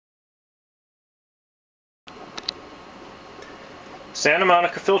Santa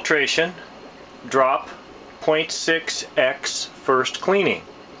Monica Filtration Drop.6x first cleaning.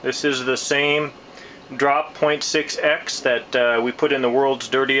 This is the same Drop.6x that we put in the world's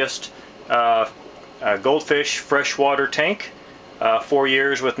dirtiest goldfish freshwater tank. 4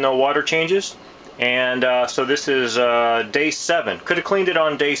 years with no water changes. And so this is day 7. Could have cleaned it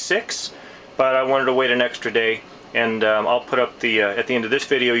on day 6, but I wanted to wait an extra day. And I'll put up the, at the end of this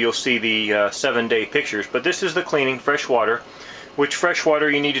video, you'll see the 7-day pictures. But this is the cleaning, fresh water. Which fresh water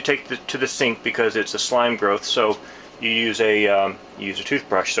you need to take to the sink because it's a slime growth. So you use a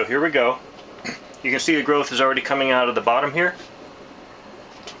toothbrush. So here we go. You can see the growth is already coming out of the bottom here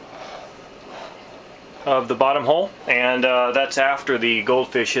of the bottom hole, and that's after the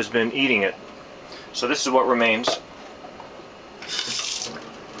goldfish has been eating it. So this is what remains. So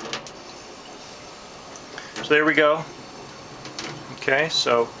there we go. Okay,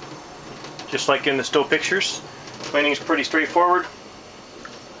 so just like in the still pictures, cleaning is pretty straightforward.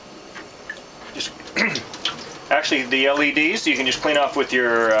 Just actually the LEDs you can just clean off with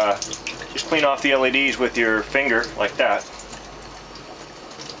your just clean off the LEDs with your finger like that.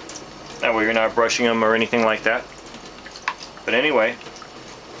 That way you're not brushing them or anything like that. But anyway,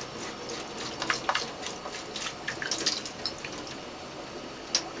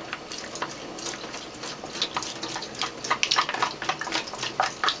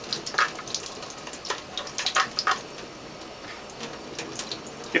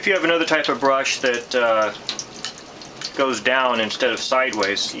 if you have another type of brush that goes down instead of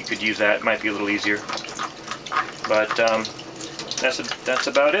sideways, you could use that. It might be a little easier. But that's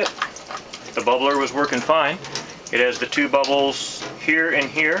about it. The bubbler was working fine. It has the 2 bubbles here and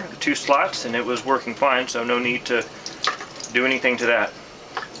here, the 2 slots, and it was working fine, so no need to do anything to that.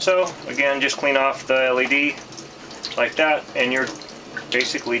 So again, just clean off the LED like that and you're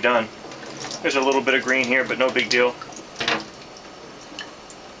basically done. There's a little bit of green here, but no big deal.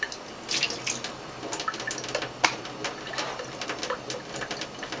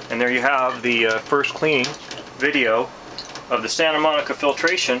 And there you have the first cleaning video of the Santa Monica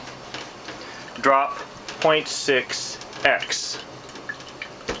Filtration Drop.6x.